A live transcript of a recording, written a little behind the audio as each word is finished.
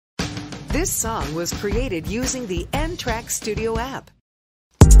This song was created using the N-Track Studio app.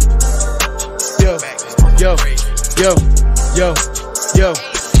 Yo, yo, yo, yo, yo,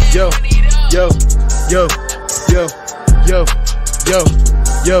 yo, yo, yo, yo, yo, yo,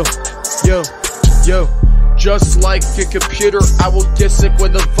 yo, yo, yo. Just like a computer, I will get sick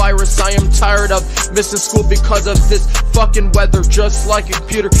with a virus. I am tired of missing school because of this fucking weather. Just like a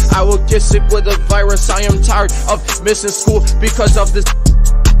computer, I will get sick with a virus. I am tired of missing school because of this weather.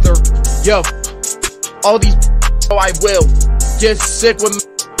 Yo, all these oh I will get sick with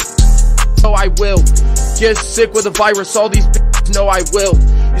oh I will get sick with a virus. All these no I will.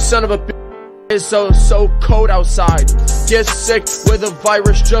 You son of a bitch. It's so cold outside. Get sick with a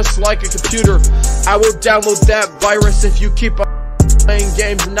virus just like a computer. I will download that virus if you keep on playing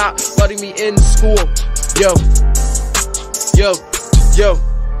games and not letting me in school. Yo, yo, yo,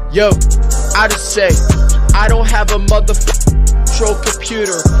 yo. I just say I don't have a motherfucking control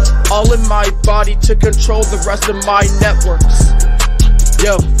computer all in my body to control the rest of my networks.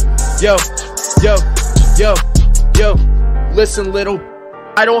 Yo, yo, yo, yo, yo. Listen, little.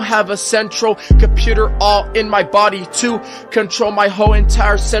 I don't have a central computer all in my body to control my whole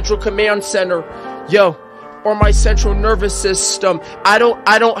entire central command center. Yo, or my central nervous system. I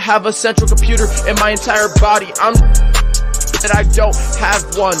don't have a central computer in my entire body. I'm that I don't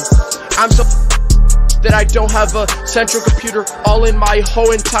have one. I'm so that I don't have a central computer all in my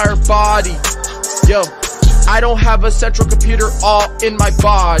whole entire body. Yo, I don't have a central computer all in my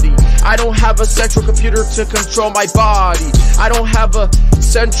body. I don't have a central computer to control my body. I don't have a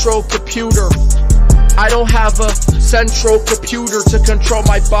central computer. I don't have a central computer to control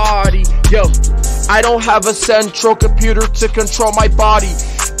my body. Yo, I don't have a central computer to control my body.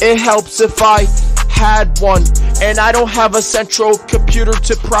 It helps if I had one. And I don't have a central computer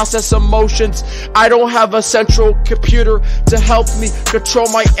to process emotions. I don't have a central computer to help me control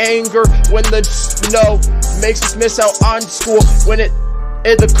my anger when the snow makes us miss out on school. When it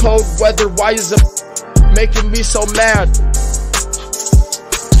in the cold weather, why is it making me so mad?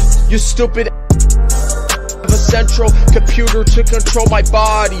 You stupid have a central computer to control my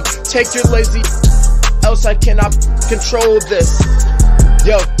body. Take your lazy else I cannot control this.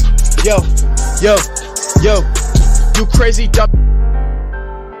 Yo, yo, yo, yo. You crazy dumb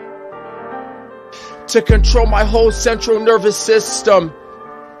to control my whole central nervous system.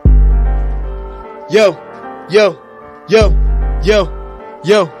 Yo, yo, yo, yo,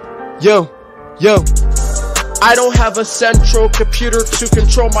 yo, yo, yo. I don't have a central computer to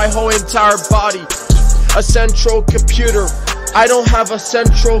control my whole entire body. A central computer. I don't have a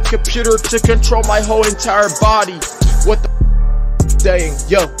central computer to control my whole entire body. What the saying?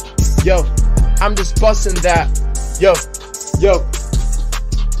 Yo, yo. I'm just busting that. Yo, yo.